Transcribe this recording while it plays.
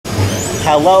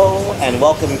Hello and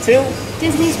welcome to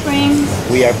Disney Springs.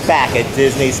 We are back at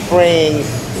Disney Springs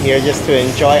here just to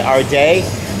enjoy our day.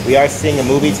 We are seeing a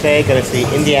movie today, going to see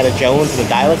Indiana Jones and the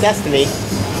Dial of Destiny.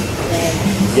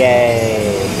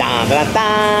 Yay! Da, da,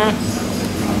 da.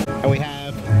 And we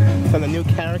have some of the new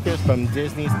characters from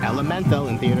Disney's Elemental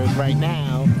in theaters right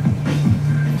now.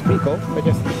 It's pretty cool. We're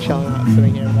just chilling out,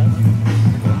 sitting here with us.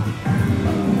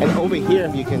 And over here,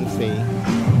 if you can see,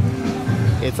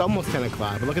 it's almost 10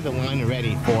 o'clock, but look at the line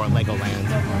already for Legoland.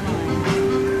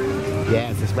 Yeah,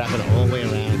 it's just wrapping all the way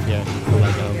around here for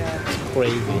Lego. It's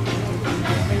crazy.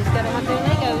 Everybody's gotta have their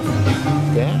Legos.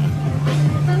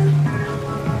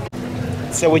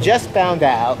 Yeah. So we just found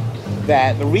out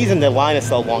that the reason the line is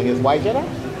so long is why, Jenna?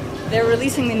 They're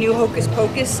releasing the new Hocus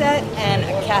Pocus set and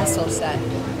a castle set.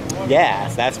 Yeah,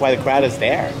 so that's why the crowd is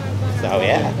there. So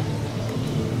yeah.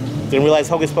 Didn't realize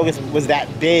Hocus Pocus was that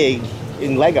big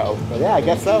in Lego. But yeah, I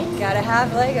guess so. Gotta have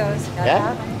Legos. Gotta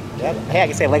have them. Yeah. Hey, I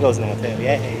can say Legos now too.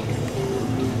 Yay.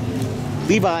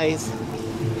 Levi's.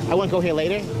 I want to go here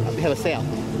later. They have a sale.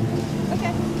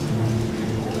 Okay.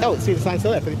 Oh, see the sign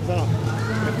still there, 50% off.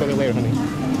 Let's go there later, honey.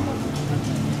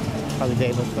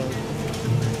 Holiday, let's go.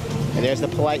 And there's the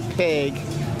polite pig.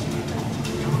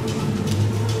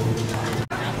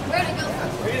 Where to go from?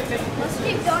 Let's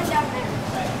keep going down there.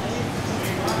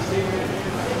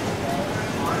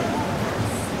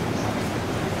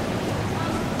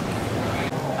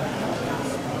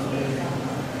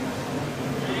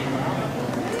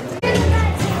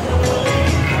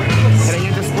 Heading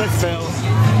into Splitsville.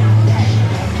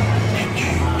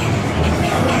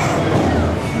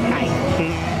 Hi.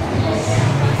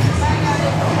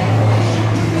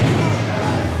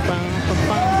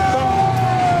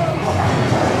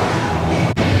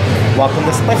 Welcome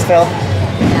to Splitsville.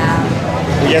 Yeah.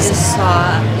 We just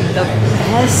saw the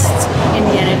best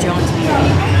Indiana Jones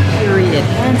movie, period,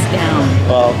 hands down.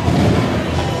 Well,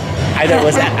 I know it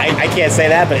was. I can't say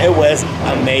that, but it was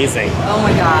amazing. Oh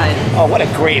my god. Oh, what a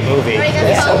great movie!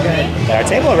 It's so good. Got our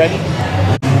table already.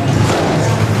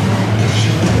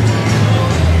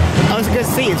 Oh, it's a good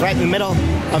seat. It's right in the middle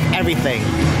of everything.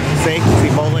 See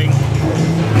bowling.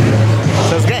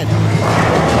 So it's good.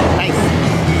 Nice.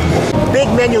 Big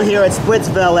menu here at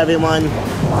Splitsville, everyone.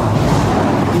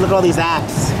 Look at all these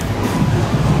apps.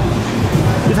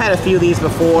 We've had a few of these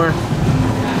before.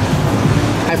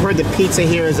 I've heard the pizza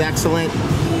here is excellent.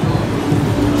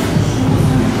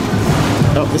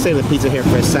 Oh, let's say the pizza here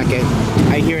for a second.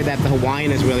 I hear that the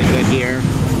Hawaiian is really good here.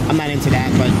 I'm not into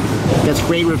that, but that's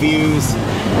great reviews.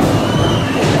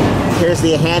 Here's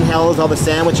the handhelds, all the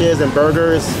sandwiches and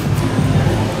burgers.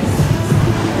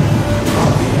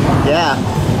 Yeah.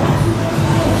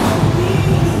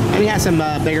 And we have some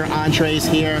bigger entrees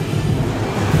here.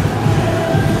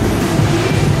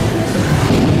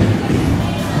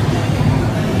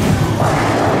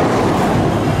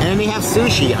 And we have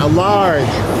sushi, a large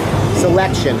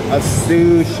selection of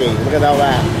sushi. Look at all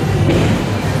that.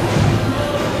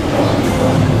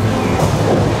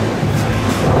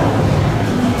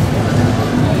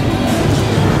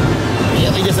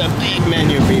 Really just a big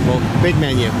menu, people. Big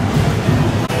menu.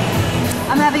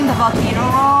 I'm having the volcano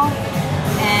roll,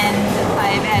 and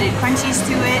I've added crunchies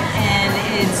to it, and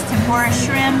it's tempura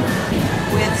shrimp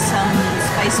with some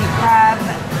spicy crab,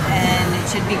 and it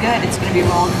should be good. It's going to be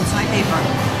rolled in soy paper.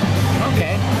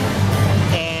 Okay.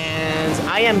 And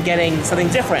I am getting something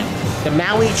different. The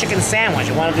Maui chicken sandwich.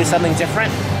 I want to do something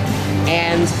different.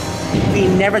 And we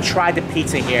never tried the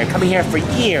pizza here. Coming here for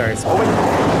years.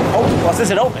 Well, since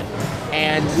it opened.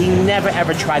 And we never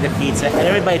ever tried the pizza. And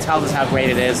everybody tells us how great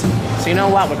it is. So you know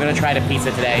what? We're going to try the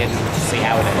pizza today and see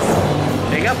how it is.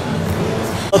 There you go.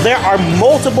 So there are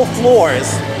multiple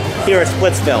floors here at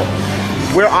Splitsville.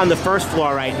 We're on the first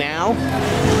floor right now.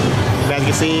 As you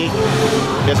can see,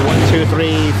 there's 1, 2,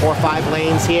 3, 4, 5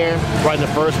 lanes here. Right on the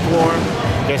first floor.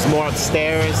 There's more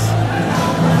upstairs.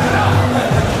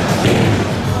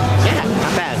 Yeah,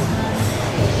 not bad.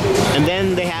 And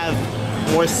then they have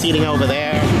more seating over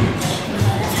there.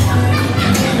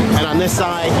 And on this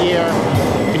side here,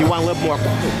 if you want a little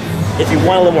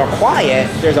more quiet,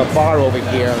 there's a bar over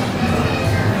here.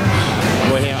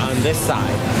 Over here on this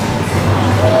side.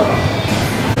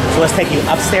 So let's take you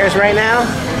upstairs right now.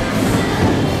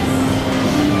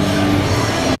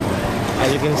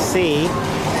 As you can see,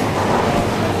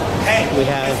 we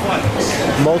have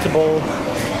multiple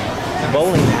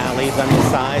bowling alleys on the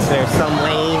side. So there's some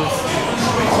lanes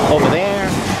over there.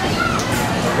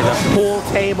 There's a pool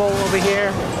table over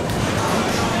here.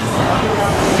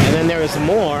 And then there is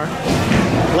more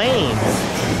lanes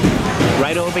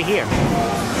right over here.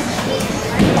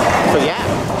 So yeah.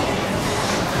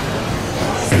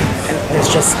 And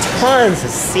there's just tons of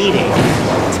seating.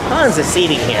 Tons of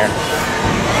seating here.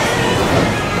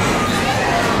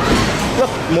 Look,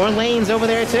 more lanes over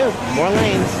there too. More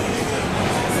lanes.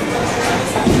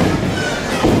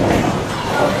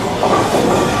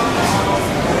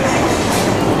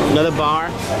 Another bar.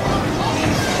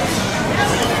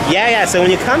 Yeah, so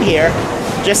when you come here,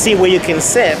 just see where you can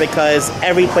sit, because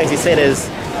every place you sit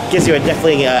gives you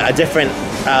definitely a different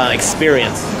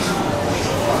experience.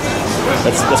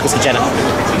 Let's go see Jenna.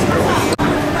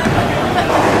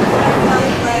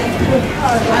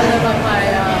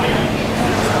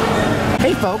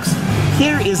 Hey folks,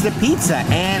 here is the pizza,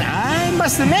 and I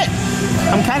must admit,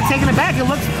 I'm kind of taken aback. It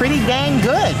looks pretty dang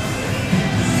good.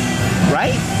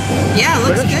 Right? Yeah, it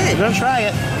looks good. We're gonna try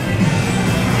it.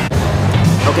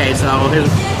 Okay, so here's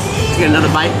get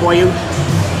another bite for you.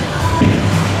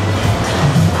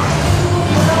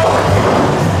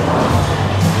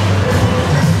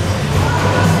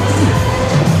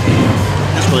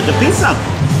 That's really good pizza.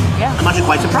 Yeah. I'm actually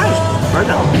quite surprised. Right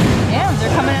now. Yeah,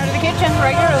 they're coming out of the kitchen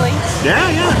regularly. Yeah.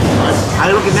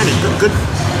 I recommend it. Good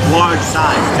large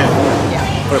size too. Yeah.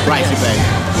 For the price you pay.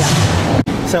 Yeah.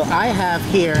 So I have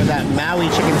here that Maui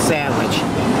chicken sandwich,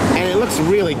 and it looks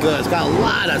really good. It's got a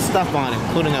lot of stuff on it,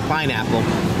 including a pineapple,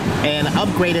 and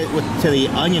upgraded to the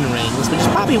onion rings, which is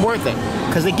probably worth it,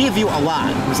 because they give you a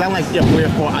lot. It's not like 3 or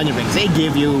 4 onion rings. They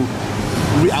give you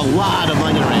a lot of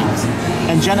onion rings.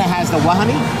 And Jenna has the what,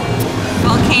 honey?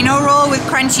 Volcano roll with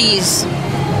crunchies.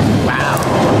 Wow,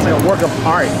 it's like a work of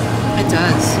art. It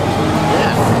does.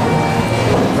 Yeah.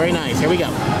 Very nice. Here we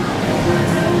go.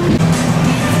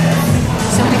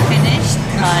 So we finished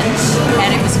lunch,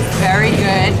 and it was very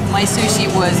good. My sushi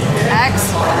was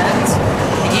excellent.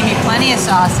 They gave me plenty of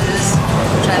sauces,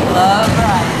 which I love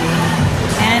variety,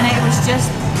 and it was just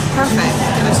perfect.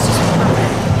 It was just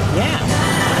perfect. Yeah.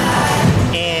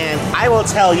 And I will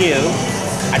tell you,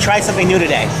 I tried something new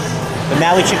today. The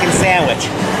Maui chicken sandwich.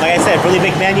 Like I said, really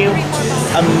big menu.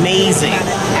 Amazing.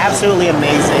 Absolutely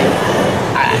amazing.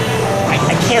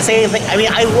 I can't say anything. I mean,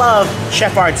 I love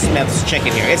Chef Art Smith's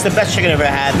chicken here. It's the best chicken I've ever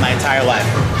had in my entire life.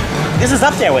 This is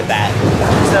up there with that.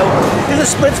 So, this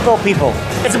is Splitsville, people.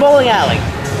 It's a bowling alley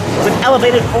with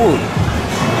elevated food.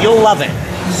 You'll love it.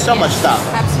 So much stuff.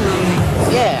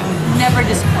 Absolutely. Yeah. Never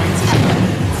disappoints.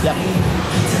 Yep.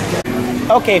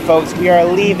 Okay, folks, we are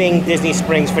leaving Disney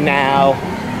Springs for now.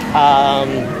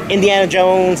 Indiana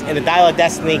Jones and the Dial of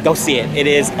Destiny, go see it. It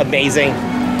is amazing.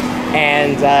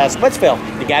 And Splitsville,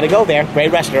 you gotta go there.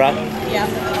 Great restaurant. Yeah.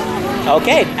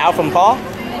 Okay, out from Paul.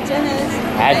 Jenna's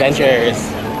Adventures.